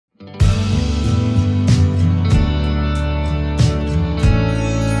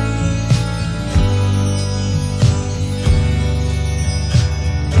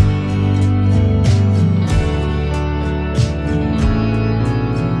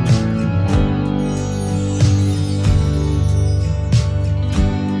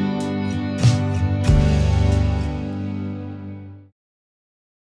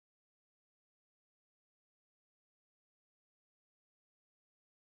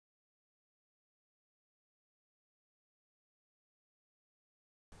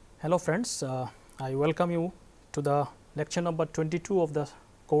Hello friends, I welcome you to the lecture number 22 of the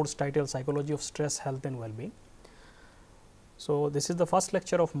course titled Psychology of Stress, Health and Well-being. So, this is the first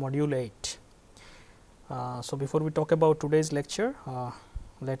lecture of module 8. So, before we talk about today's lecture,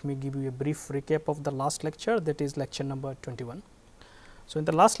 let me give you a brief recap of the last lecture, that is lecture number 21. So, in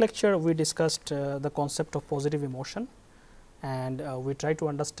the last lecture we discussed the concept of positive emotion, and we try to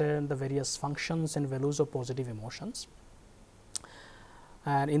understand the various functions and values of positive emotions.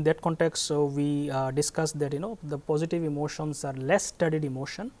 And in that context, we discussed that the positive emotions are less studied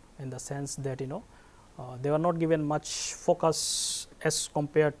emotion, in the sense that they were not given much focus as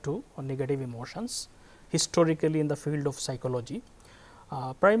compared to negative emotions historically in the field of psychology,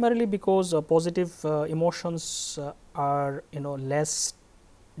 primarily because positive emotions are less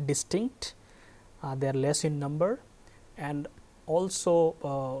distinct, they are less in number, and also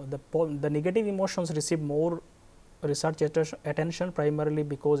the negative emotions receive more research attention, primarily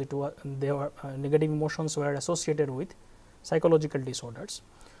because negative emotions were associated with psychological disorders,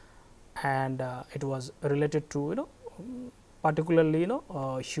 and it was related to particularly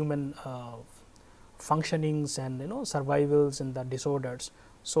human functionings and survivals in the disorders.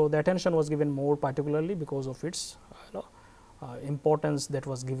 So, the attention was given more particularly because of its importance that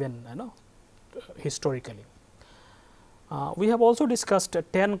was given historically. We have also discussed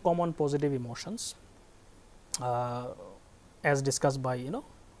 10 common positive emotions, as discussed by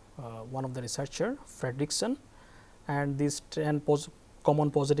one of the researcher, Fredrickson, and these 10 common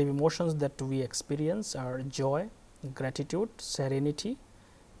positive emotions that we experience are joy, gratitude, serenity,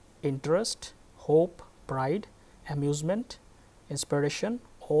 interest, hope, pride, amusement, inspiration,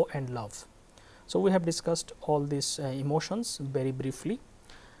 awe and love. So, we have discussed all these emotions very briefly,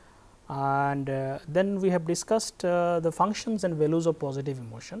 and then we have discussed the functions and values of positive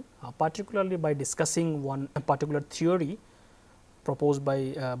emotion, particularly by discussing one particular theory proposed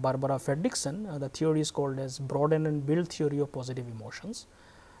by Barbara Fredrickson. The theory is called as broaden and build theory of positive emotions.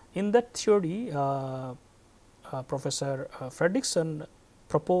 In that theory, Professor Fredrickson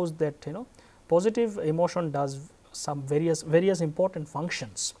proposed that positive emotion does some various important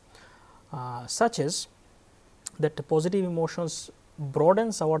functions, such as that positive emotions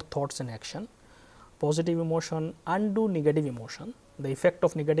broadens our thoughts and action. Positive emotion undo negative emotion. The effect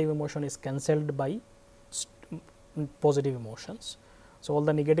of negative emotion is cancelled by positive emotions. So, all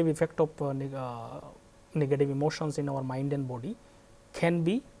the negative effect of negative emotions in our mind and body can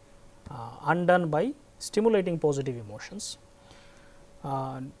be undone by stimulating positive emotions.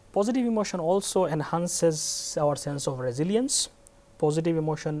 Positive emotion also enhances our sense of resilience. Positive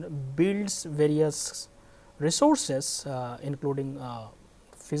emotion builds various resources, including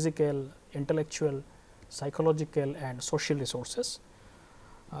physical, intellectual, psychological and social resources.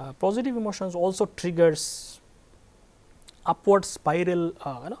 Positive emotions also triggers upward spiral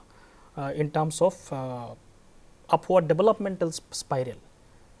in terms of upward developmental spiral.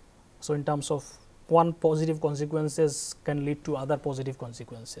 So, in terms of one positive consequences can lead to other positive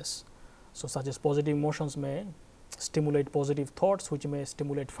consequences. So, such as positive emotions may stimulate positive thoughts, which may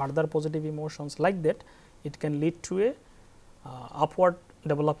stimulate further positive emotions. Like that, it can lead to a upward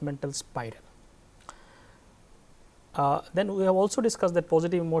developmental spiral. Then we have also discussed that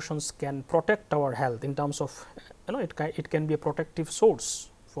positive emotions can protect our health in terms of it can be a protective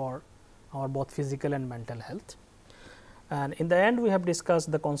source for our both physical and mental health. And in the end, we have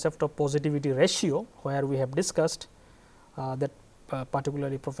discussed the concept of positivity ratio, where we have discussed that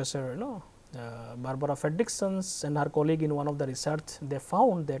particularly Professor Barbara Fredrickson and her colleague in one of the research, they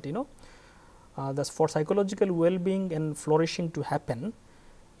found that for psychological well-being and flourishing to happen,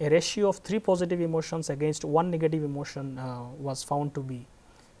 a ratio of 3 positive emotions against 1 negative emotion was found to be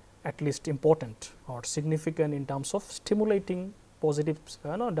at least important or significant in terms of stimulating positive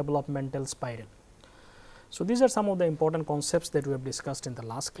developmental spiral. So, these are some of the important concepts that we have discussed in the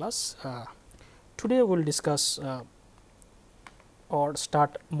last class. Today, we will discuss or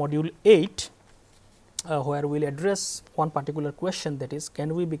start module 8, where we will address one particular question, that is,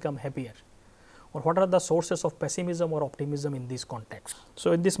 can we become happier, or what are the sources of pessimism or optimism in this context.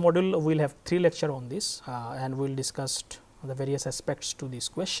 So, in this module we will have 3 lectures on this, and we will discuss the various aspects to this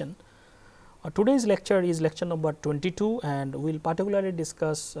question. Today's lecture is lecture number 22, and we will particularly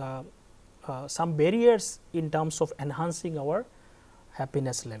discuss some barriers in terms of enhancing our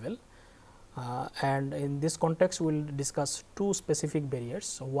happiness level, and in this context we will discuss 2 specific barriers.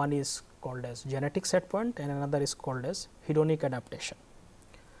 So, one is called as genetic set point and another is called as hedonic adaptation.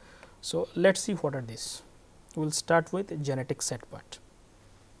 So, let us see what are these. We will start with genetic set point.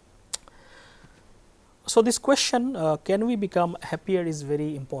 So, this question can we become happier is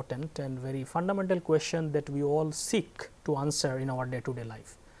very important and very fundamental question that we all seek to answer in our day to day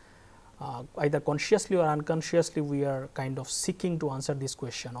life. either consciously or unconsciously we are kind of seeking to answer this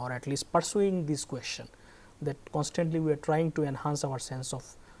question, or at least pursuing this question, that constantly we are trying to enhance our sense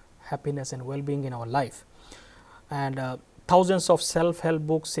of happiness and well-being in our life. And thousands of self-help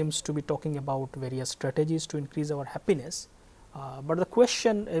books seems to be talking about various strategies to increase our happiness, but the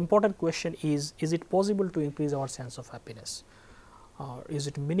question, important question is it possible to increase our sense of happiness? Is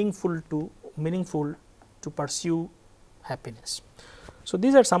it meaningful to pursue happiness? So,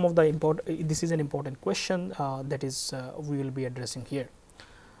 these are some of the important, this is an important question that is we will be addressing here.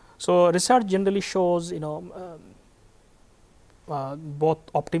 So, research generally shows both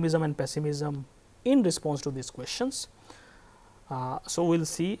optimism and pessimism in response to these questions. So, we will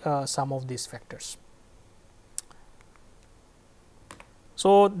see some of these factors.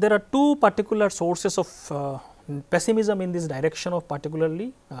 So, there are two particular sources of pessimism in this direction of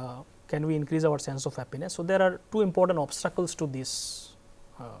particularly can we increase our sense of happiness. So, there are two important obstacles to this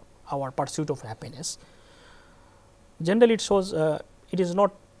our pursuit of happiness. Generally, it shows it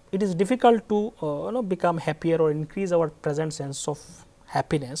is difficult to become happier or increase our present sense of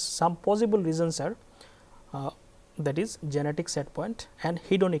happiness. Some possible reasons are that is genetic set point and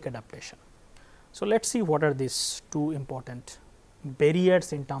hedonic adaptation. So, let us see what are these two important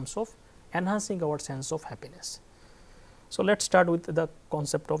barriers in terms of enhancing our sense of happiness. So, let us start with the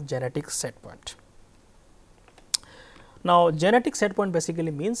concept of genetic set point. Now, genetic set point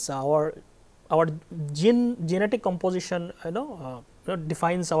basically means our genetic composition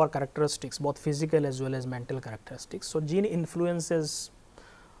defines our characteristics, both physical as well as mental characteristics. So, gene influences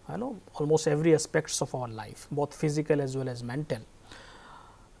almost every aspects of our life, both physical as well as mental,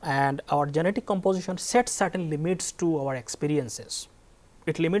 and our genetic composition sets certain limits to our experiences.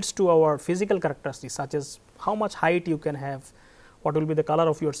 It limits to our physical characteristics, such as how much height you can have, what will be the color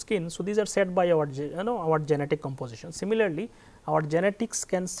of your skin. So, these are set by our our genetic composition. Similarly, our genetics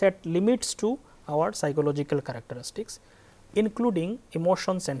can set limits to our psychological characteristics, including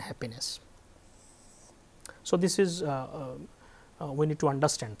emotions and happiness. So, this is we need to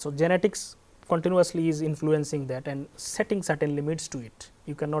understand. So, genetics continuously is influencing that and setting certain limits to it.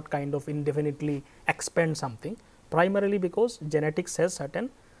 You cannot kind of indefinitely expand something, primarily because genetics has certain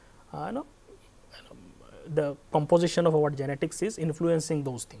the composition of our genetics is influencing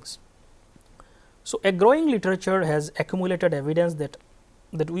those things. So, a growing literature has accumulated evidence that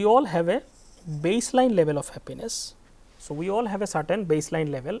we all have a baseline level of happiness. So, we all have a certain baseline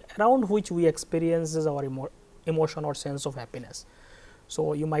level around which we experiences our emotion or sense of happiness.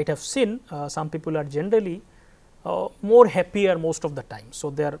 So, you might have seen some people are generally more happier most of the time. So,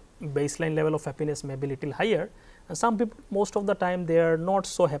 their baseline level of happiness may be little higher, and some people most of the time they are not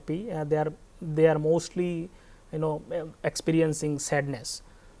so happy, they are mostly experiencing sadness.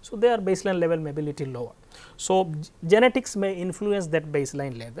 So, their baseline level may be little lower. So, genetics may influence that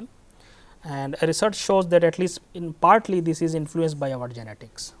baseline level, and research shows that at least in partly this is influenced by our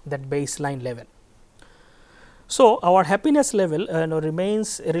genetics, that baseline level. So, our happiness level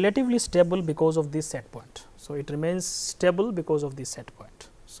remains relatively stable because of this set point. So, it remains stable because of this set point.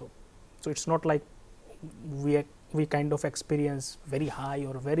 So, it is not like we kind of experience very high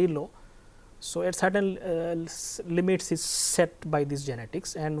or very low. So, at certain limits is set by this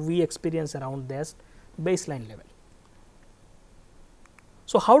genetics, and we experience around this baseline level.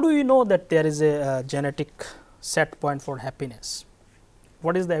 So, how do you know that there is a genetic set point for happiness?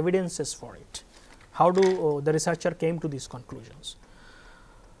 What is the evidences for it? How do the researcher came to these conclusions?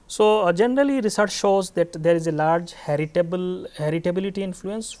 So, generally research shows that there is a large heritability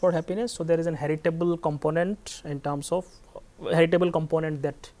influence for happiness. So, there is an heritable component in terms of heritable component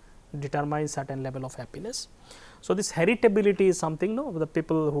that determines certain level of happiness. So, this heritability is something the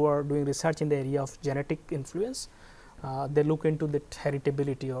people who are doing research in the area of genetic influence, they look into the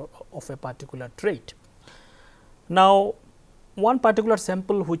heritability of a particular trait. Now, one particular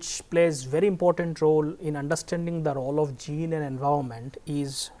sample which plays very important role in understanding the role of gene and environment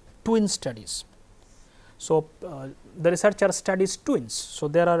is twin studies. So, the researcher studies twins. So,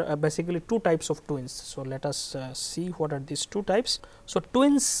 there are basically two types of twins. So, let us see what are these two types. So,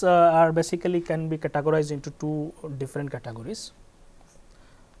 twins are basically can be categorized into two different categories.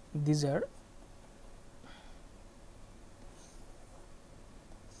 These are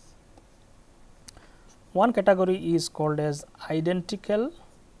one category is called as identical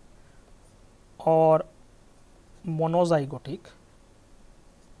or monozygotic.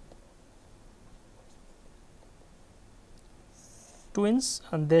 Twins,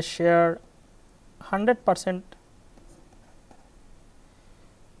 and they share 100%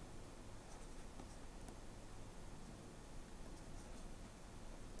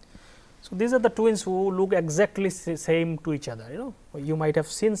 So, these are the twins who look exactly same to each other. You might have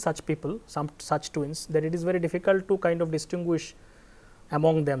seen such people, some such twins, that it is very difficult to kind of distinguish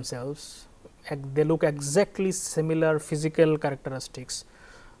among themselves. They look exactly similar physical characteristics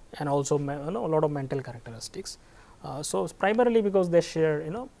and also a lot of mental characteristics. So, primarily because they share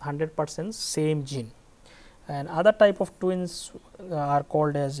 100% same gene, and other type of twins are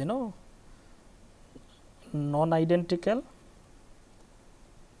called as non-identical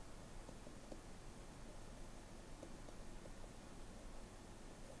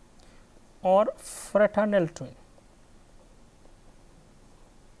or fraternal twin.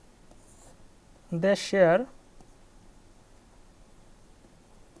 They share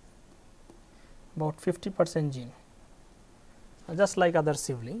about 50% gene, just like other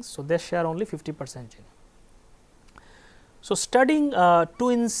siblings. So, they share only 50% gene. So, studying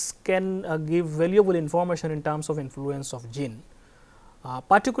twins can give valuable information in terms of influence of gene,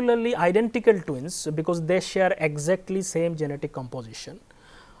 particularly identical twins, because they share exactly same genetic composition.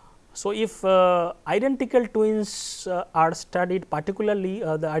 So, if identical twins are studied, particularly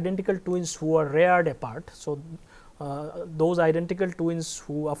the identical twins who are reared apart. So, those identical twins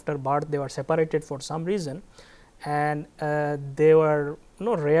who after birth they were separated for some reason, and they were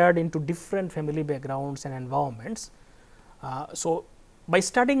reared into different family backgrounds and environments. So, by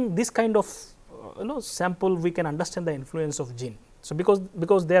studying this kind of sample, we can understand the influence of gene. So,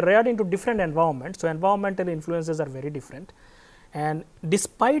 because they are reared into different environments, so environmental influences are very different, and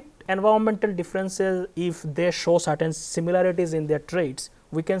despite environmental differences, if they show certain similarities in their traits,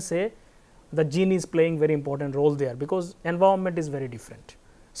 we can say the gene is playing very important role there, because environment is very different.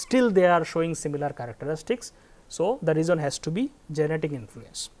 Still they are showing similar characteristics. So, the reason has to be genetic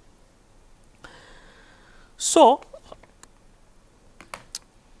influence. So,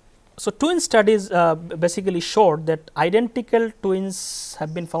 twin studies basically showed that identical twins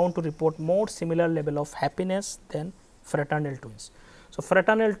have been found to report more similar level of happiness than fraternal twins. So,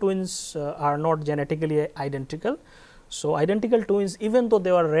 fraternal twins are not genetically identical. So, identical twins, even though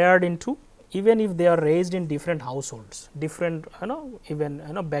they were reared into, even if they are raised in different households, different even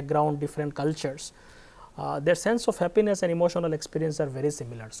background, different cultures, their sense of happiness and emotional experience are very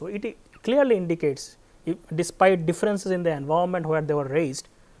similar. So, it clearly indicates, if despite differences in the environment where they were raised,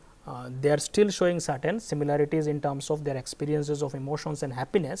 they are still showing certain similarities in terms of their experiences of emotions and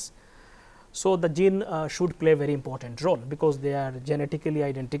happiness. So, the gene should play a very important role, because they are genetically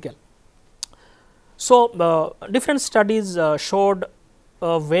identical. So, different studies showed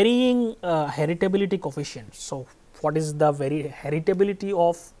varying heritability coefficients. So, what is the heritability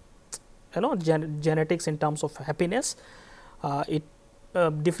of genetics in terms of happiness?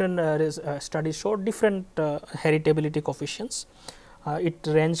 Different studies showed different heritability coefficients. It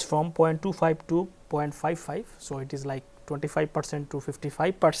ranged from 0.25 to 0.55. So, it is like 25% to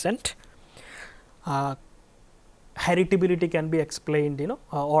 55%. Heritability can be explained,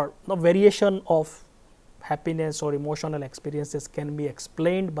 or variation of happiness or emotional experiences can be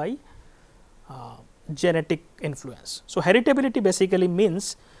explained by genetic influence. So, heritability basically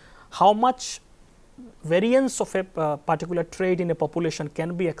means how much variance of a particular trait in a population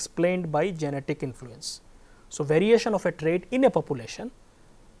can be explained by genetic influence. So, variation of a trait in a population,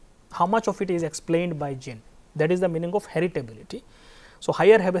 how much of it is explained by gene, that is the meaning of heritability. So,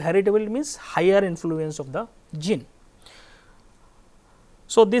 higher heritability means higher influence of the gene.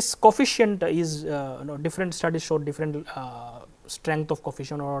 So, this coefficient is different studies show different strength of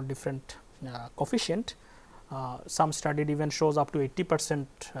coefficient or different coefficient. Some study even shows up to 80%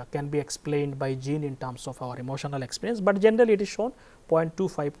 can be explained by gene in terms of our emotional experience, but generally it is shown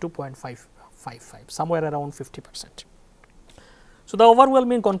 0.25 to 0.55, somewhere around 50%. So, the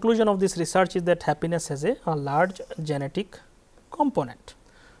overwhelming conclusion of this research is that happiness has a large genetic component.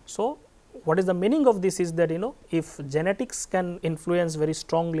 So, what is the meaning of this is that if genetics can influence very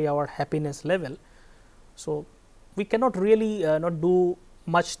strongly our happiness level, so we cannot really not do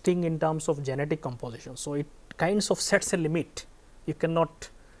much thing in terms of genetic composition. So, it kinds of sets a limit. You cannot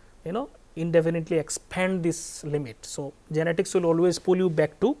indefinitely expand this limit. So, genetics will always pull you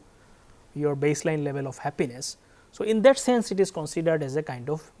back to your baseline level of happiness. So, in that sense it is considered as a kind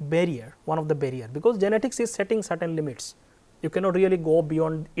of barrier, one of the barrier, because genetics is setting certain limits. You cannot really go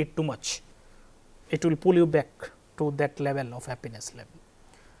beyond it too much. It will pull you back to that level of happiness level.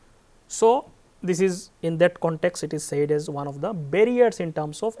 So, this is in that context it is said as one of the barriers in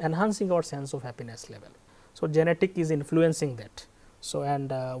terms of enhancing our sense of happiness level. So, genetic is influencing that. So,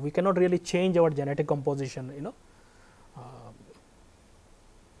 and we cannot really change our genetic composition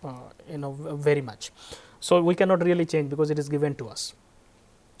very much. So, we cannot really change because it is given to us.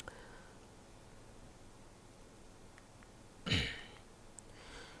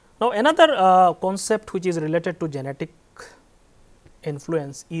 Now, another concept which is related to genetic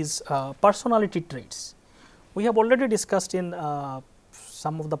influence is personality traits. We have already discussed in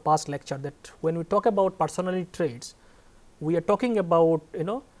some of the past lecture that when we talk about personality traits, we are talking about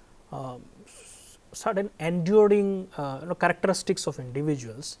certain enduring characteristics of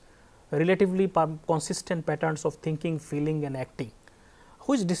individuals, relatively consistent patterns of thinking, feeling and acting,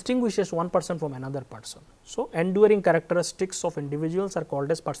 which distinguishes one person from another person. So, enduring characteristics of individuals are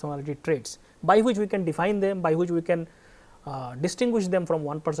called as personality traits, by which we can define them, by which we can distinguish them from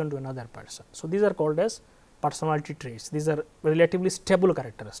one person to another person. So, these are called as personality traits. These are relatively stable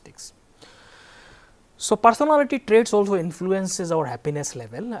characteristics. So, personality traits also influences our happiness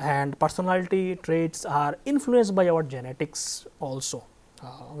level, and personality traits are influenced by our genetics also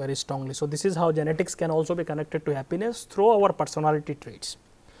very strongly. So, this is how genetics can also be connected to happiness through our personality traits.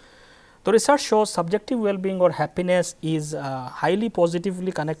 The research shows subjective well-being or happiness is highly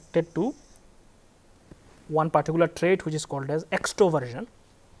positively connected to one particular trait which is called as extroversion,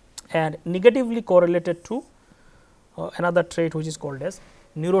 and negatively correlated to another trait which is called as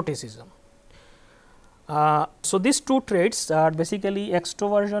neuroticism. So, these two traits are basically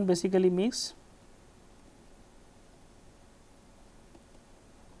extroversion basically means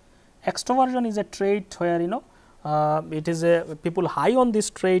extroversion is a trait where it is a people high on this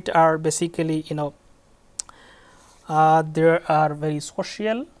trait are basically they are very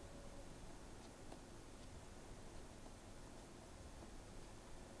social,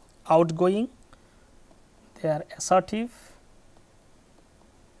 outgoing, they are assertive,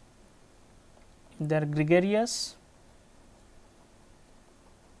 they are gregarious.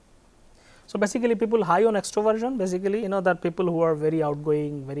 So, basically people high on extroversion basically that people who are very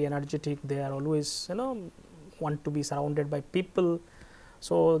outgoing, very energetic, they are always want to be surrounded by people.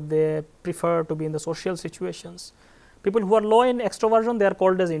 So, they prefer to be in the social situations. People who are low in extroversion, they are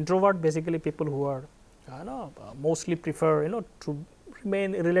called as introvert, basically people who are mostly prefer to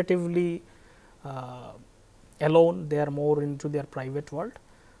remain relatively alone, they are more into their private world.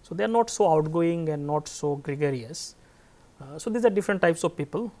 So, they are not so outgoing and not so gregarious. So, these are different types of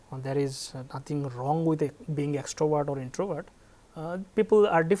people. There is nothing wrong with being extrovert or introvert. People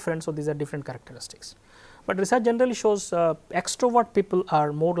are different. So, these are different characteristics. But research generally shows extrovert people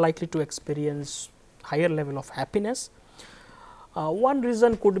are more likely to experience higher level of happiness. One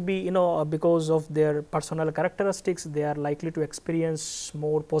reason could be because of their personal characteristics, they are likely to experience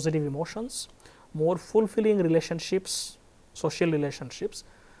more positive emotions, more fulfilling relationships, social relationships.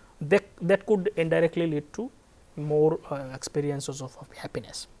 That could indirectly lead to more experiences of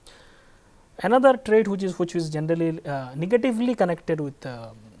happiness. Another trait which is generally negatively connected with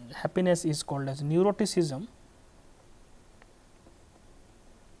happiness is called as neuroticism.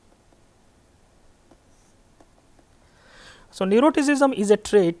 So, neuroticism is a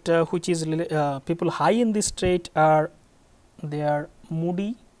trait which is people high in this trait are they are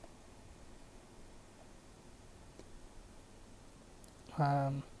moody,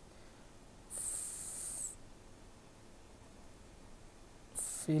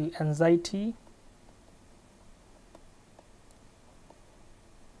 feel anxiety,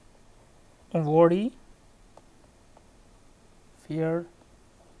 worry, fear,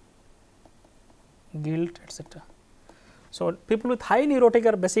 guilt, etc. So, people with high neurotic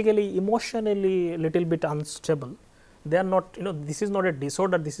are basically emotionally little bit unstable. They are not this is not a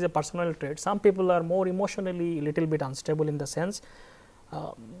disorder, this is a personal trait. Some people are more emotionally little bit unstable in the sense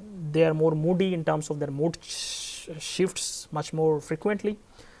they are more moody in terms of their mood shifts much more frequently.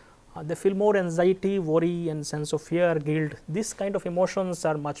 They feel more anxiety, worry and sense of fear, guilt. This kind of emotions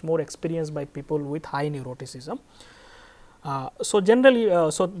are much more experienced by people with high neuroticism. So,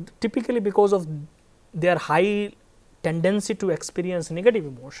 generally so typically because of their high tendency to experience negative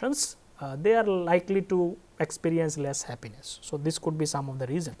emotions, they are likely to experience less happiness. So, this could be some of the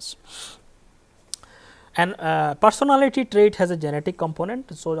reasons. And personality trait has a genetic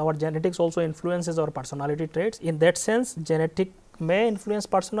component. So, our genetics also influences our personality traits. In that sense, genetic may influence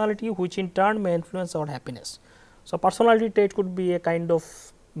personality, which in turn may influence our happiness. So, personality trait could be a kind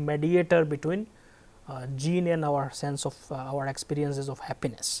of mediator between gene and our sense of our experiences of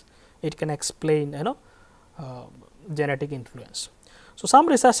happiness. It can explain genetic influence. So, some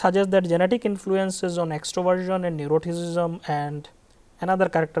research suggests that genetic influences on extroversion and neuroticism and another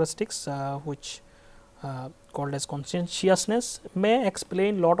characteristics which called as conscientiousness may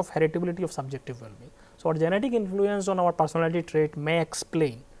explain lot of heritability of subjective well-being. So, our genetic influence on our personality trait may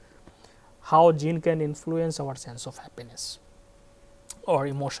explain how gene can influence our sense of happiness or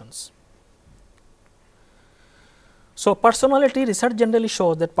emotions. So, personality research generally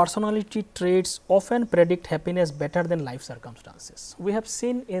shows that personality traits often predict happiness better than life circumstances. We have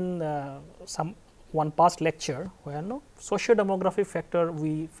seen in one past lecture where socio-demographic factor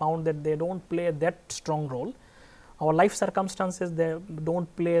we found that they do not play that strong role. Our life circumstances, they do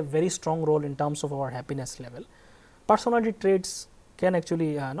not play a very strong role in terms of our happiness level. Personality traits can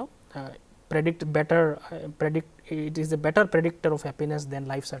actually predict better, it is a better predictor of happiness than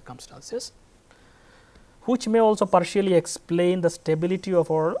life circumstances, which may also partially explain the stability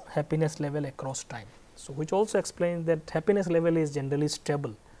of our happiness level across time. So, which also explains that happiness level is generally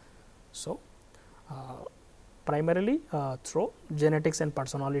stable. So, primarily through genetics and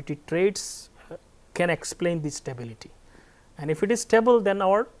personality traits can explain this stability, and if it is stable, then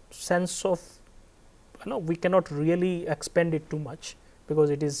our sense of we cannot really expand it too much, because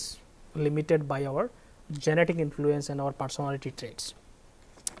it is limited by our genetic influence and our personality traits.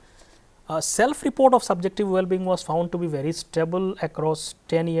 Self report of subjective well-being was found to be very stable across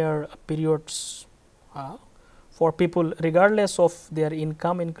 10-year periods for people regardless of their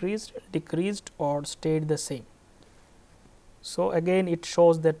income increased, decreased or stayed the same. So, again it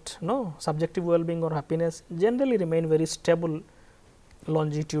shows that subjective well-being or happiness generally remain very stable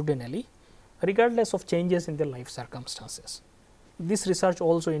longitudinally regardless of changes in their life circumstances. This research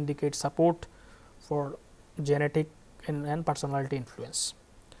also indicates support for genetic and personality influence.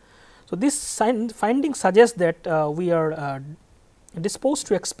 So, this finding suggests that we are disposed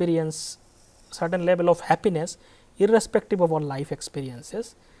to experience certain level of happiness irrespective of our life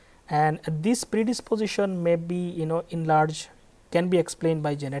experiences, and this predisposition may be in large can be explained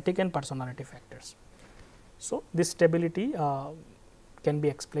by genetic and personality factors. So, this stability can be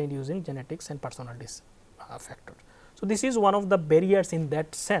explained using genetics and personality factors. So, this is one of the barriers in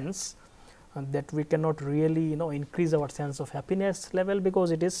that sense that we cannot really increase our sense of happiness level,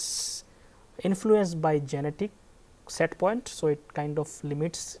 because it is influenced by genetic set point. So, it kind of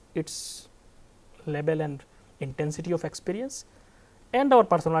limits its level and intensity of experience, and our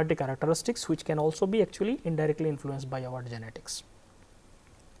personality characteristics, which can also be actually indirectly influenced by our genetics.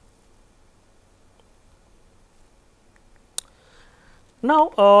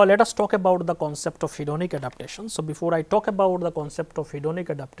 Now, let us talk about the concept of hedonic adaptation. So, before I talk about the concept of hedonic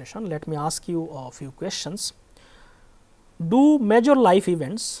adaptation, let me ask you a few questions. Do major life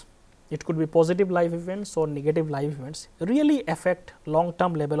events, it could be positive life events or negative life events, really affect long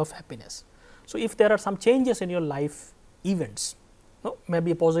term level of happiness? So, if there are some changes in your life events,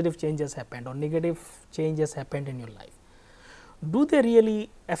 maybe positive changes happened or negative changes happened in your life, do they really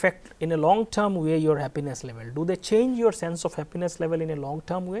affect in a long term way your happiness level? Do they change your sense of happiness level in a long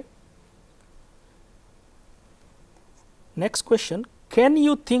term way? Next question, can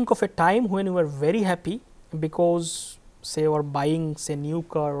you think of a time when you were very happy because say you are buying say new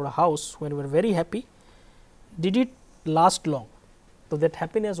car or a house, when you were very happy, did it last long? So, that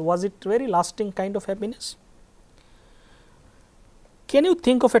happiness, was it very lasting kind of happiness? Can you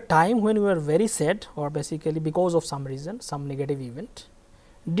think of a time when you were very sad, or basically because of some reason, some negative event,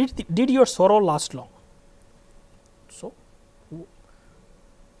 did your sorrow last long? So,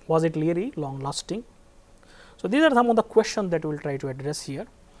 was it really long lasting? So, these are some of the questions that we will try to address here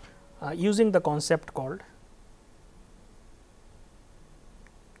using the concept called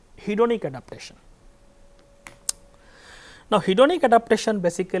hedonic adaptation. Now, hedonic adaptation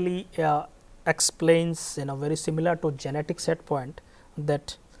basically explains very similar to genetic set point,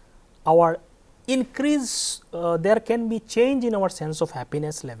 that our increase there can be change in our sense of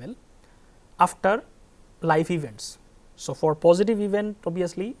happiness level after life events. So, for positive event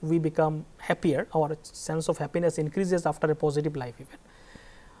obviously we become happier, our sense of happiness increases after a positive life event,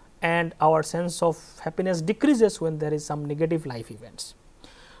 and our sense of happiness decreases when there is some negative life events.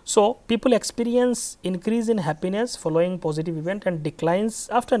 So, people experience increase in happiness following positive event and declines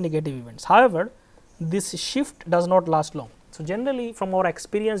after negative events. However, this shift does not last long. So, generally from our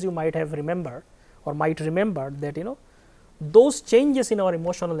experience you might have remembered or might remember that those changes in our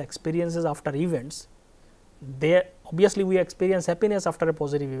emotional experiences after events, they obviously we experience happiness after a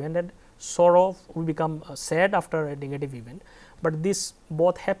positive event and sorrow, we become sad after a negative event, but this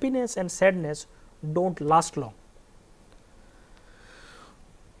both happiness and sadness do not last long.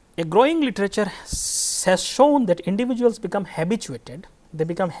 A growing literature has shown that individuals become habituated,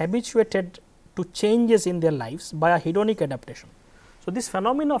 to changes in their lives by a hedonic adaptation. So, this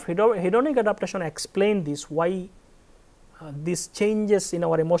phenomenon of hedonic adaptation explain this, why these changes in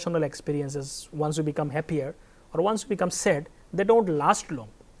our emotional experiences, once we become happier or once we become sad, they do not last long.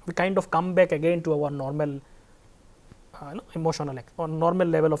 We kind of come back again to our normal emotional or normal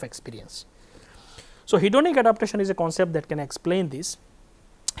level of experience. So, hedonic adaptation is a concept that can explain this.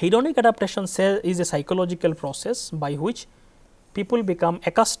 Hedonic adaptation is a psychological process by which people become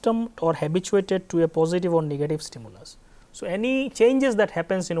accustomed or habituated to a positive or negative stimulus. So, any changes that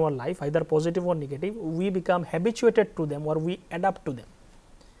happens in our life, either positive or negative, we become habituated to them or we adapt to them.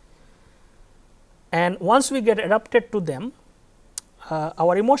 And once we get adapted to them,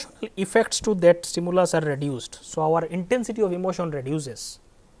 our emotional effects to that stimulus are reduced. So, our intensity of emotion reduces.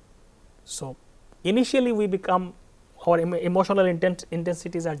 So, initially we become our emotional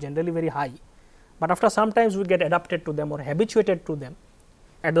intensities are generally very high, but after some times we get adapted to them or habituated to them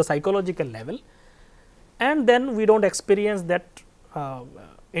at the psychological level, and then we do not experience that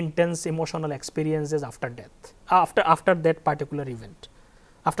intense emotional experiences after death, after that particular event,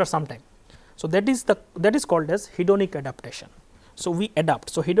 after some time. So, that is called as hedonic adaptation. So, we adapt.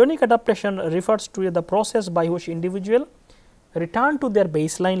 So, hedonic adaptation refers to the process by which individual return to their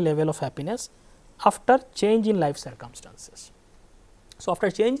baseline level of happiness after change in life circumstances. So, after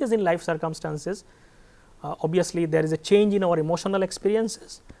changes in life circumstances, obviously there is a change in our emotional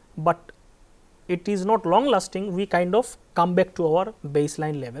experiences, but it is not long lasting. We kind of come back to our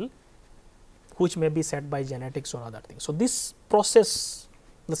baseline level, which may be set by genetics or other things. So, this process,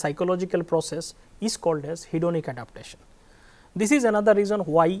 the psychological process, is called as hedonic adaptation. This is another reason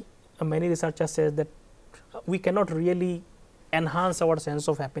why many researchers say that we cannot really enhance our sense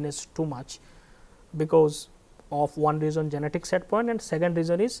of happiness too much, because of one reason, genetic set point, and second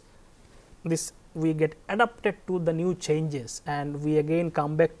reason is this we get adapted to the new changes and we again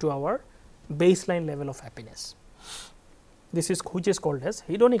come back to our baseline level of happiness. This is which is called as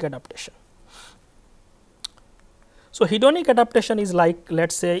hedonic adaptation. So, hedonic adaptation is like,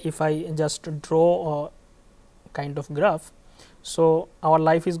 let us say if I just draw a kind of graph. So, our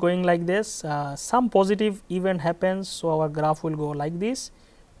life is going like this, some positive event happens. So, our graph will go like this,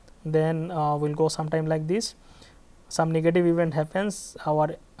 then will go sometime like this. Some negative event happens,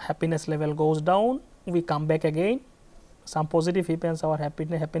 our happiness level goes down, we come back again. Some positive events, our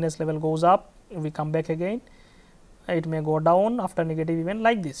happiness level goes up, we come back again. It may go down after negative event,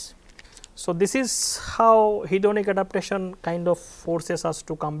 like this. So, this is how hedonic adaptation kind of forces us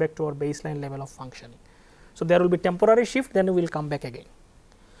to come back to our baseline level of functioning. So, there will be temporary shift, then we will come back again.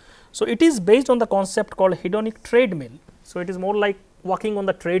 So, it is based on the concept called hedonic treadmill. So, it is more like walking on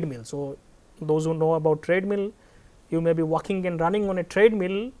the treadmill. So, those who know about treadmill, you may be walking and running on a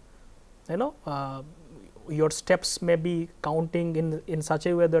treadmill, your steps may be counting in such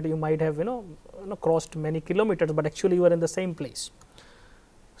a way that you might have crossed many kilometers, but actually you are in the same place.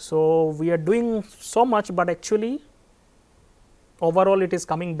 So, we are doing so much, but actually overall it is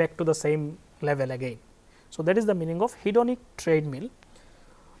coming back to the same level again. So, that is the meaning of hedonic treadmill.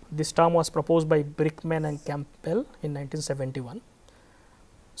 This term was proposed by Brickman and Campbell in 1971.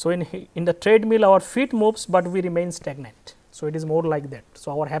 So, in the treadmill our feet moves, but we remain stagnant. So, it is more like that.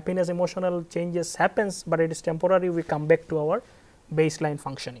 So, our happiness emotional changes happens, but it is temporary, we come back to our baseline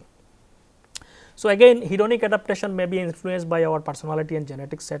functioning. So, again hedonic adaptation may be influenced by our personality and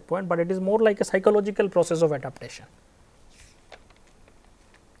genetic set point, but it is more like a psychological process of adaptation.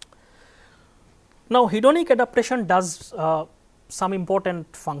 Now, hedonic adaptation does some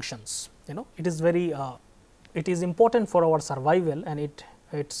important functions. It is very it is important for our survival, and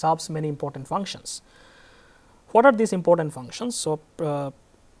it serves many important functions. What are these important functions? So,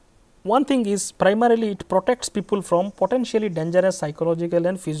 one thing is primarily it protects people from potentially dangerous psychological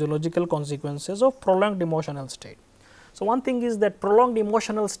and physiological consequences of prolonged emotional state. So, one thing is that prolonged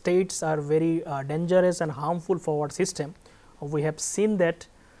emotional states are very dangerous and harmful for our system. We have seen that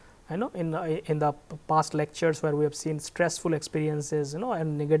in the past lectures, where we have seen stressful experiences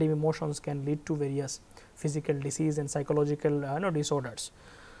and negative emotions can lead to various physical disease and psychological disorders.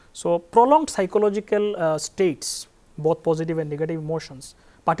 So, prolonged psychological states, both positive and negative emotions,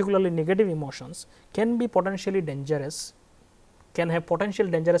 particularly negative emotions, can be potentially dangerous, can have potential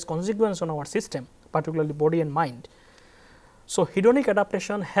dangerous consequence on our system, particularly body and mind. So, hedonic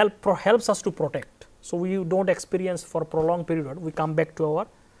adaptation helps us to protect. So, we do not experience for prolonged period, we come back to our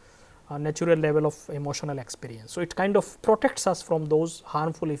natural level of emotional experience. So, it kind of protects us from those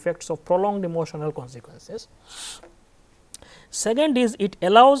harmful effects of prolonged emotional consequences. Second is it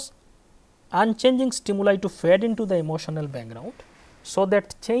allows unchanging stimuli to fade into the emotional background, so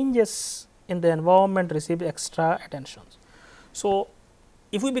that changes in the environment receive extra attention. So,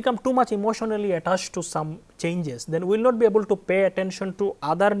 if we become too much emotionally attached to some changes, then we will not be able to pay attention to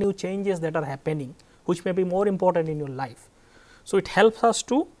other new changes that are happening, which may be more important in your life. So, it helps us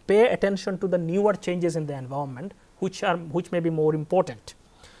to pay attention to the newer changes in the environment, which may be more important.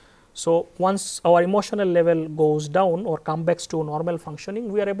 So, once our emotional level goes down or comes back to normal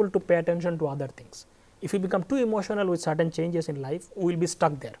functioning, we are able to pay attention to other things. If we become too emotional with certain changes in life, we will be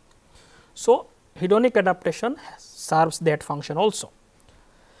stuck there. So, hedonic adaptation serves that function also.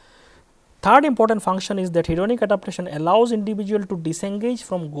 Third important function is that hedonic adaptation allows individual to disengage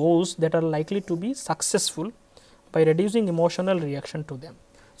from goals that are likely to be successful by reducing emotional reaction to them.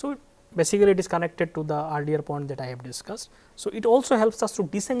 So, basically it is connected to the earlier point that I have discussed. So, it also helps us to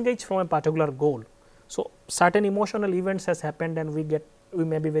disengage from a particular goal. So, certain emotional events has happened and we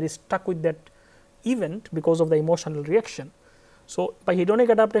may be very stuck with that event because of the emotional reaction. So, by hedonic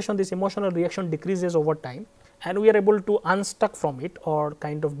adaptation this emotional reaction decreases over time and we are able to unstuck from it or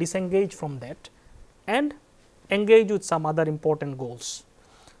kind of disengage from that and engage with some other important goals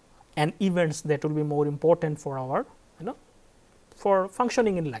and events that will be more important for our for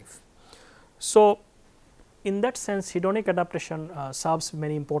functioning in life. So, in that sense hedonic adaptation serves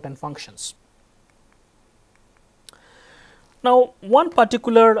many important functions. Now, one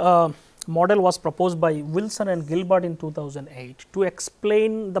particular model was proposed by Wilson and Gilbert in 2008 to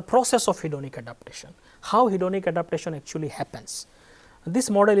explain the process of hedonic adaptation, how hedonic adaptation actually happens.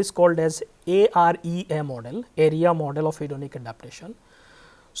 This model is called as AREA model, area model of hedonic adaptation.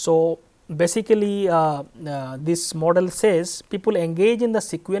 So, basically this model says people engage in the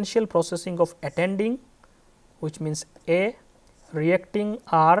sequential processing of attending, which means A, reacting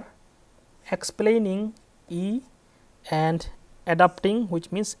R, explaining E, and adapting,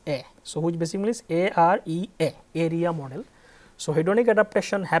 which means A. So, which basically means AREA, area model. So, hedonic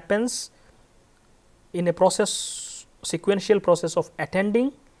adaptation happens in a process, sequential process of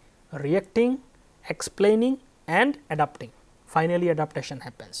attending, reacting, explaining and adapting. Finally, adaptation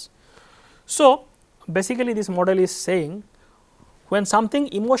happens. So, basically this model is saying when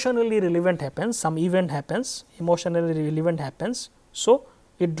something emotionally relevant happens, some event happens, emotionally relevant happens. So,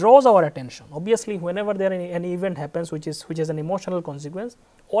 it draws our attention. Obviously, whenever there any event happens which is an emotional consequence,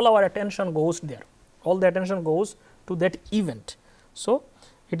 all our attention goes there, all the attention goes to that event. So,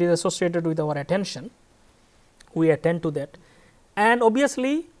 it is associated with our attention, we attend to that, and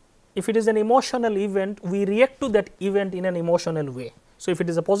obviously, if it is an emotional event, we react to that event in an emotional way. So, if it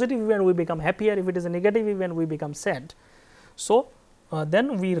is a positive event, we become happier, if it is a negative event, we become sad. So,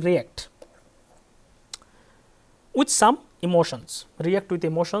 then we react with some emotions, react with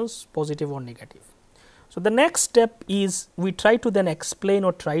emotions positive or negative. So, the next step is we try to then explain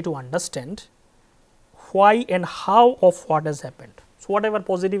or try to understand why and how of what has happened. So, whatever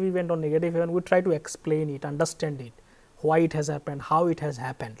positive event or negative event, we try to explain it, understand it, why it has happened, how it has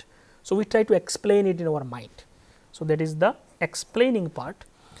happened. So, we try to explain it in our mind. So, that is the explaining part,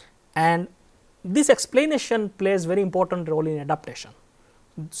 and this explanation plays very important role in adaptation.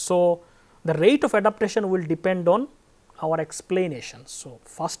 So, the rate of adaptation will depend on our explanation. So,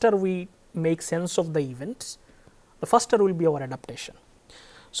 faster we make sense of the events, the faster will be our adaptation.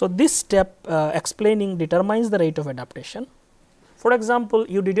 So, this step explaining determines the rate of adaptation. For example,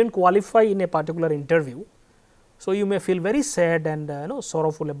 you did not qualify in a particular interview. So, you may feel very sad and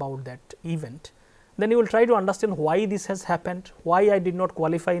sorrowful about that event. Then you will try to understand why this has happened, why I did not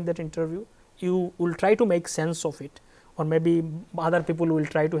qualify in that interview. You will try to make sense of it, or maybe other people will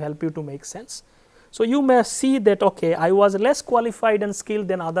try to help you to make sense. So, you may see that okay, I was less qualified and skilled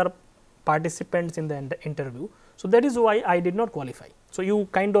than other participants in the interview. So, that is why I did not qualify. So, you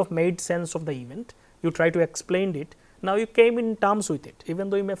kind of made sense of the event, you try to explain it, now you came in terms with it, even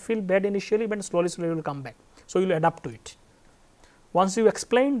though you may feel bad initially, but slowly you will come back. So, you will adapt to it. Once you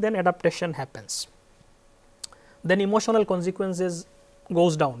explain, then adaptation happens. Then emotional consequences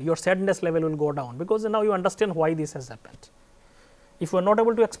goes down, your sadness level will go down, because now you understand why this has happened. If you are not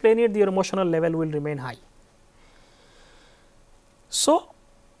able to explain it, your emotional level will remain high. So,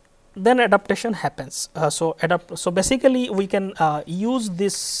 then adaptation happens. So, basically we can use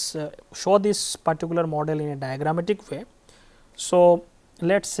this, show this particular model in a diagrammatic way. So,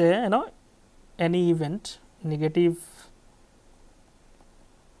 let us say any event, negative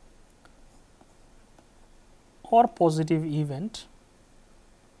or positive event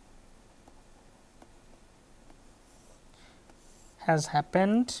has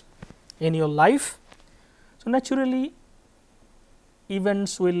happened in your life. So, naturally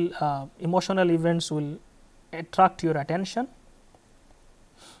events will emotional events will attract your attention,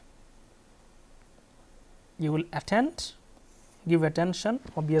 you will attend, give attention,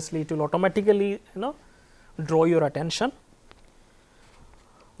 obviously it will automatically draw your attention.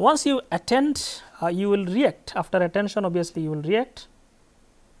 Once you attend, you will react. After attention, obviously you will react.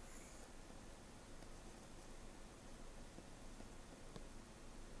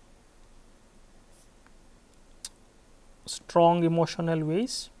 Strong emotional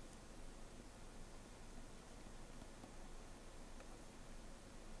ways.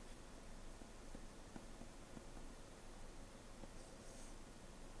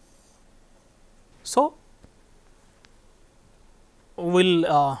 So, we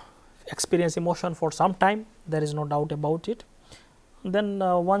will experience emotion for some time, there is no doubt about it. Then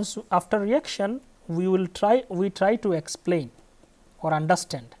once after reaction, we try to explain or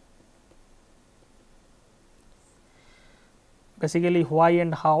understand basically why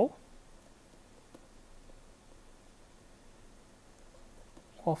and how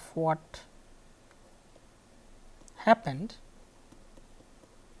of what happened.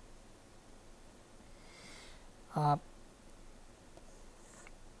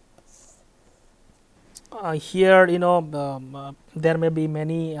 Here, there may be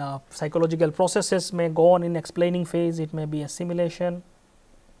many psychological processes may go on in explaining phase. It may be assimilation,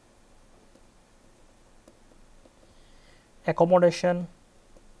 accommodation,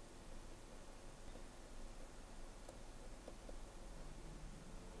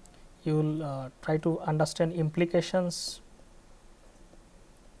 you will try to understand implications,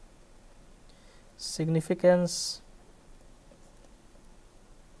 significance,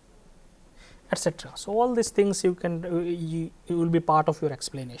 etc. So, all these things you can you will be part of your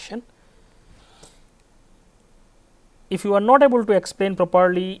explanation. If you are not able to explain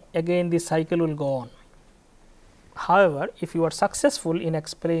properly, again this cycle will go on. However, if you are successful in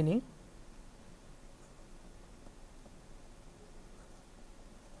explaining,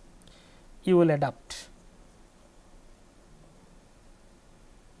 you will adapt.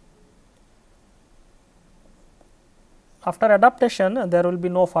 After adaptation, there will be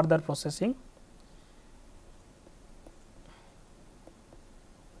no further processing.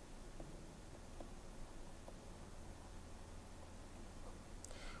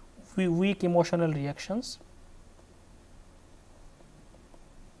 Weak emotional reactions.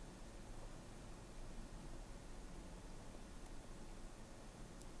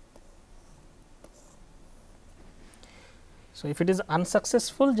 So, if it is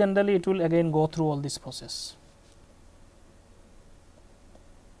unsuccessful, generally it will again go through all this process.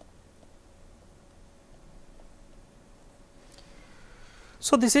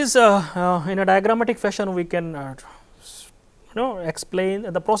 So, this is in a diagrammatic fashion we can explain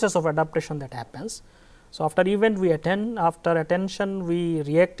the process of adaptation that happens. So, after event we attend, after attention we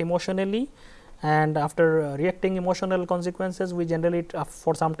react emotionally, and after reacting emotional consequences we generally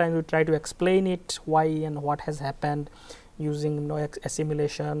for some time we try to explain it why and what has happened using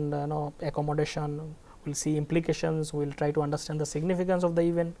assimilation, accommodation. We will see implications, we will try to understand the significance of the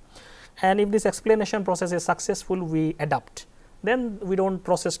event, and if this explanation process is successful, we adapt. Then we do not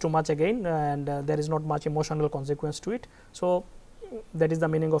process too much again, and there is not much emotional consequence to it. So, that is the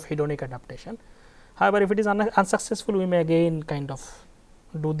meaning of hedonic adaptation. However, if it is unsuccessful, we may again kind of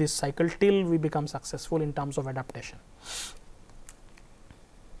do this cycle till we become successful in terms of adaptation.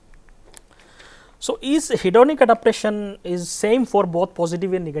 So, is hedonic adaptation is same for both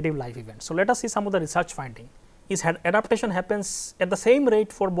positive and negative life events. So, let us see some of the research finding. Is adaptation happens at the same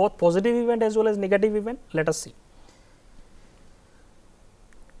rate for both positive event as well as negative event? Let us see.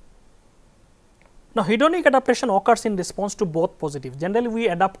 Now, hedonic adaptation occurs in response to both positive. Generally, we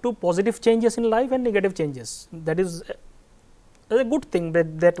adapt to positive changes in life and negative changes. That is a good thing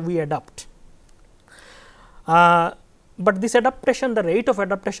that we adapt. But this adaptation, the rate of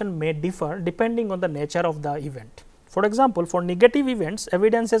adaptation may differ depending on the nature of the event. For example, for negative events,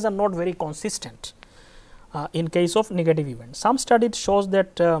 evidences are not very consistent in case of negative events. Some studies shows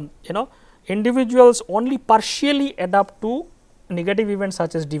that individuals only partially adapt to negative events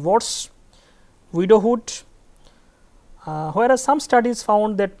such as divorce, widowhood, whereas some studies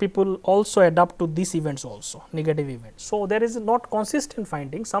found that people also adapt to these events also, negative events. So, there is not consistent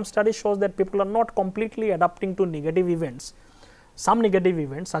finding. Some studies shows that people are not completely adapting to negative events. Some negative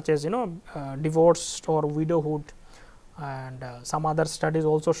events such as divorce or widowhood, and some other studies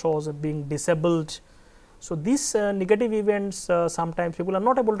also shows being disabled. So, these negative events sometimes people are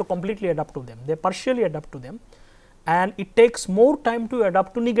not able to completely adapt to them, they partially adapt to them, and it takes more time to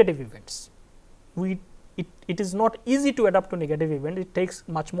adapt to negative events. It is not easy to adapt to negative event, it takes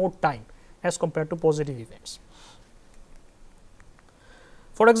much more time as compared to positive events.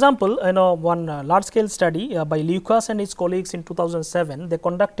 For example, one large scale study by Lucas and his colleagues in 2007, they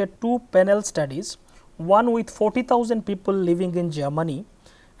conducted two panel studies, one with 40,000 people living in Germany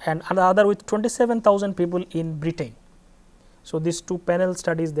and another with 27,000 people in Britain. So, these two panel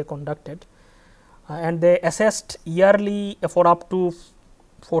studies they conducted, and they assessed yearly for up to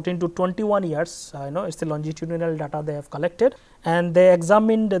 14 to 21 years, it is the longitudinal data they have collected, and they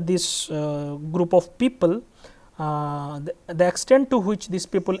examined this group of people, the extent to which these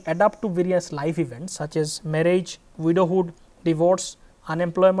people adapt to various life events such as marriage, widowhood, divorce,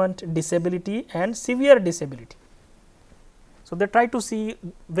 unemployment, disability and severe disability. So, they try to see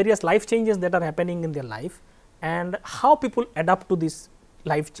various life changes that are happening in their life and how people adapt to these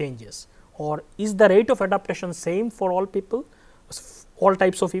life changes, or is the rate of adaptation same for all people, all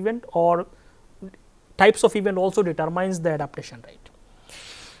types of event, or types of event also determines the adaptation rate.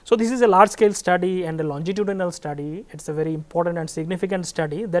 So, this is a large scale study and a longitudinal study. It is a very important and significant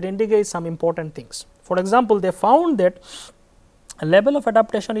study that indicates some important things. For example, they found that a level of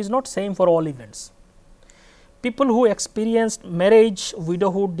adaptation is not same for all events. People who experienced marriage,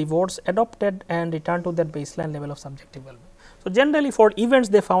 widowhood, divorce adopted and returned to their baseline level of subjective well-being. So, generally for events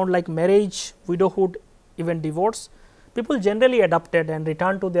they found like marriage, widowhood, even divorce, people generally adapted and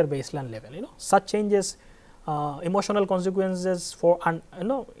returned to their baseline level. Such changes, emotional consequences for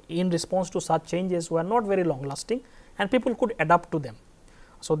in response to such changes were not very long lasting and people could adapt to them.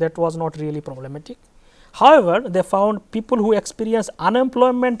 So, that was not really problematic. However, they found people who experienced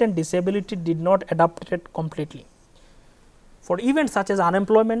unemployment and disability did not adapt it completely. For events such as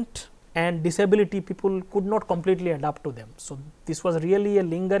unemployment and disability, people could not completely adapt to them. So, this was really a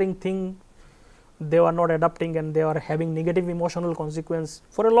lingering thing, they were not adapting and they were having negative emotional consequence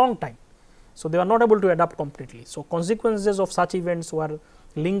for a long time. So, they were not able to adapt completely. So, consequences of such events were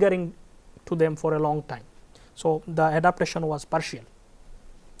lingering to them for a long time. So, the adaptation was partial.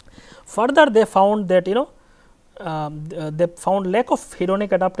 Further, they found that they found lack of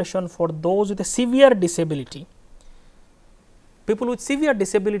hedonic adaptation for those with a severe disability. People with severe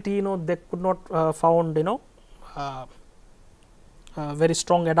disability, they could not found very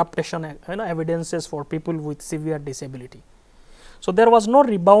strong adaptation evidences for people with severe disability. So, there was no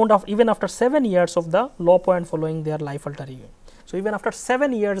rebound of even after 7 years of the low point following their life altering event. So, even after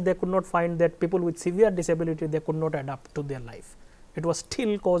 7 years they could not find that people with severe disability they could not adapt to their life. It was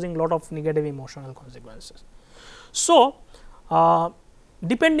still causing lot of negative emotional consequences. So,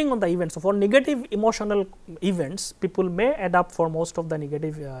 depending on the event, so for negative emotional events people may adapt for most of the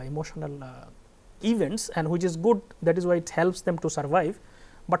negative emotional events, and which is good, that is why it helps them to survive.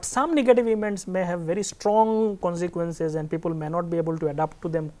 But some negative events may have very strong consequences and people may not be able to adapt to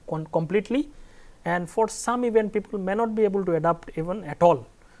them completely, and for some event people may not be able to adapt even at all,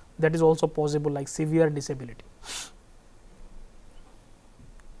 that is also possible, like severe disability.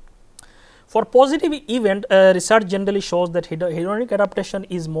 For positive event, research generally shows that hedonic adaptation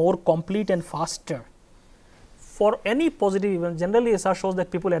is more complete and faster. For any positive event, generally research shows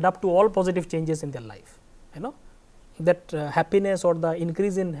that people adapt to all positive changes in their life, that happiness or the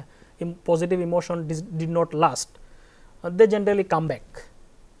increase in positive emotion did not last, they generally come back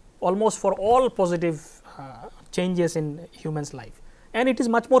almost for all positive changes in humans life, and it is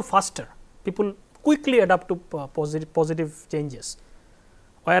much more faster, people quickly adapt to positive changes.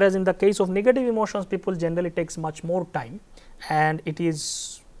 Whereas, in the case of negative emotions people generally takes much more time, and it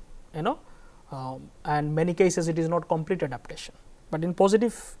is and many cases it is not complete adaptation, but in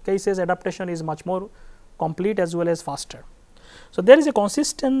positive cases adaptation is much more complete as well as faster. So, there is a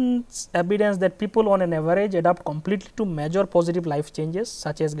consistent evidence that people on an average adapt completely to major positive life changes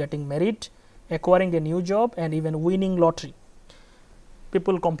such as getting married, acquiring a new job and even winning lottery.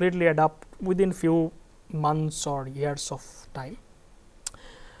 People completely adapt within few months or years of time.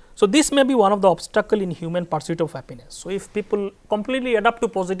 So, this may be one of the obstacle in human pursuit of happiness. So, if people completely adapt to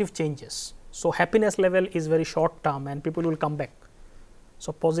positive changes, so happiness level is very short term and people will come back.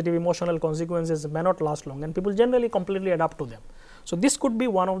 So, positive emotional consequences may not last long and people generally completely adapt to them. So, this could be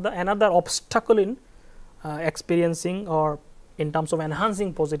one of the another obstacle in experiencing or in terms of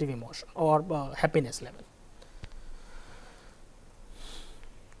enhancing positive emotion or happiness level.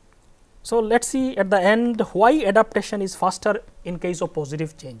 So, let us see at the end why adaptation is faster in case of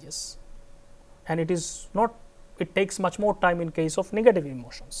positive changes, and it is not, it takes much more time in case of negative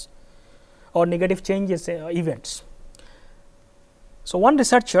emotions or negative changes events. So, one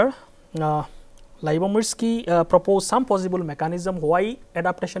researcher Lyubomirsky proposed some possible mechanism why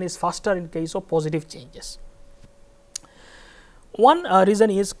adaptation is faster in case of positive changes. One reason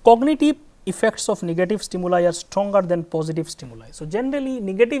is cognitive effects of negative stimuli are stronger than positive stimuli. So, generally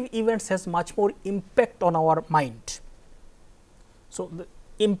negative events has much more impact on our mind. So, the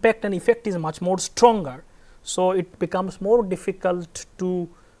impact and effect is much more stronger. So, it becomes more difficult to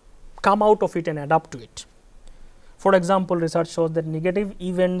come out of it and adapt to it. For example, research shows that negative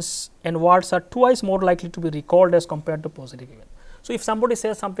events and words are twice more likely to be recalled as compared to positive events. So, if somebody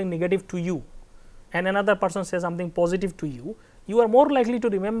says something negative to you and another person says something positive to you, you are more likely to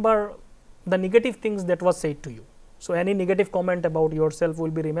remember the negative things that was said to you. So, any negative comment about yourself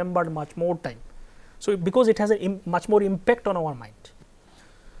will be remembered much more time. So, because it has a much more impact on our mind.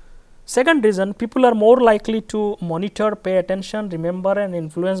 Second reason, people are more likely to monitor, pay attention, remember and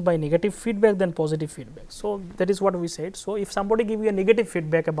influenced by negative feedback than positive feedback. So, that is what we said. So, if somebody give you a negative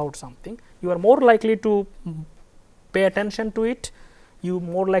feedback about something, you are more likely to pay attention to it, you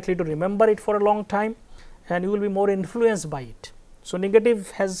more likely to remember it for a long time, and you will be more influenced by it. So,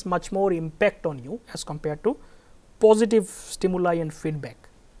 negative has much more impact on you as compared to positive stimuli and feedback.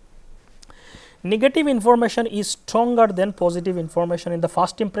 Negative information is stronger than positive information in the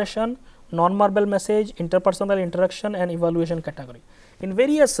first impression, non-verbal message, interpersonal interaction and evaluation category. In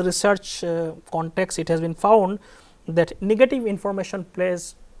various research contexts, it has been found that negative information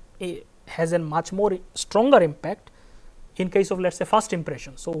has a much more stronger impact in case of, let us say, first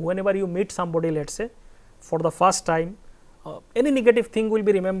impression. So, whenever you meet somebody, let us say for the first time, any negative thing will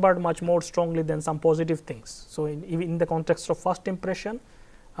be remembered much more strongly than some positive things. So, in the context of first impression,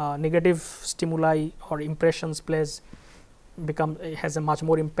 negative stimuli or impressions has a much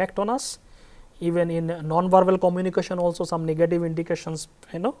more impact on us. Even in non-verbal communication also, some negative indications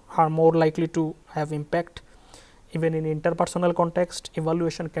are more likely to have impact, even in interpersonal context,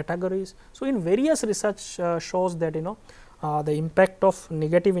 evaluation categories. So, in various research shows that the impact of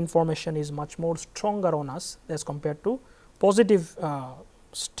negative information is much more stronger on us as compared to positive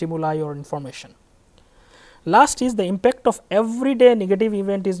stimuli or information. Last is the impact of everyday negative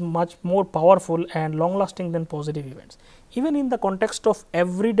event is much more powerful and long lasting than positive events. Even in the context of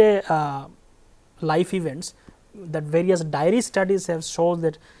everyday life events, that various diary studies have shown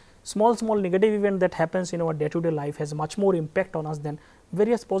that small negative event that happens in our day to day life has much more impact on us than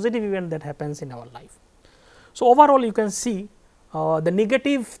various positive event that happens in our life. So, overall you can see the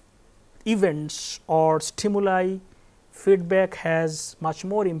negative events or stimuli feedback has much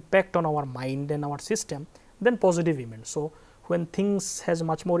more impact on our mind and our system than positive events. So, when things has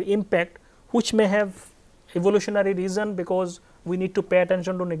much more impact, which may have evolutionary reason, because we need to pay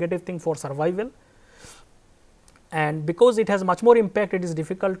attention to negative thing for survival, and because it has much more impact, it is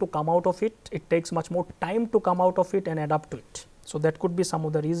difficult to come out of it. It takes much more time to come out of it and adapt to it. So, that could be some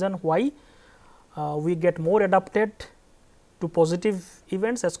of the reason why we get more adapted to positive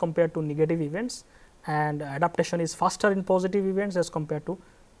events as compared to negative events, and adaptation is faster in positive events as compared to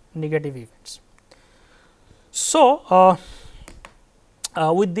negative events. So,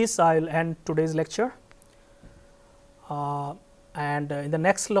 with this I will end today's lecture, and in the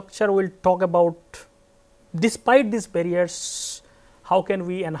next lecture we will talk about, despite these barriers, how can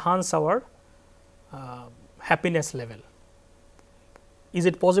we enhance our happiness level. Is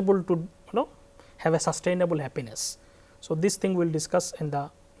it possible to have a sustainable happiness? So, this thing we will discuss in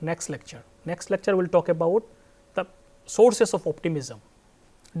the next lecture. Next lecture we will talk about the sources of optimism.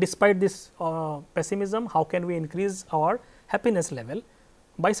 Despite this pessimism, how can we increase our happiness level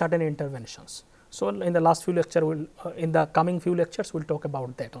by certain interventions. So, in the last few lecture, in the coming few lectures, we will talk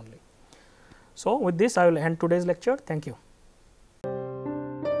about that only. So, with this I will end today's lecture. Thank you.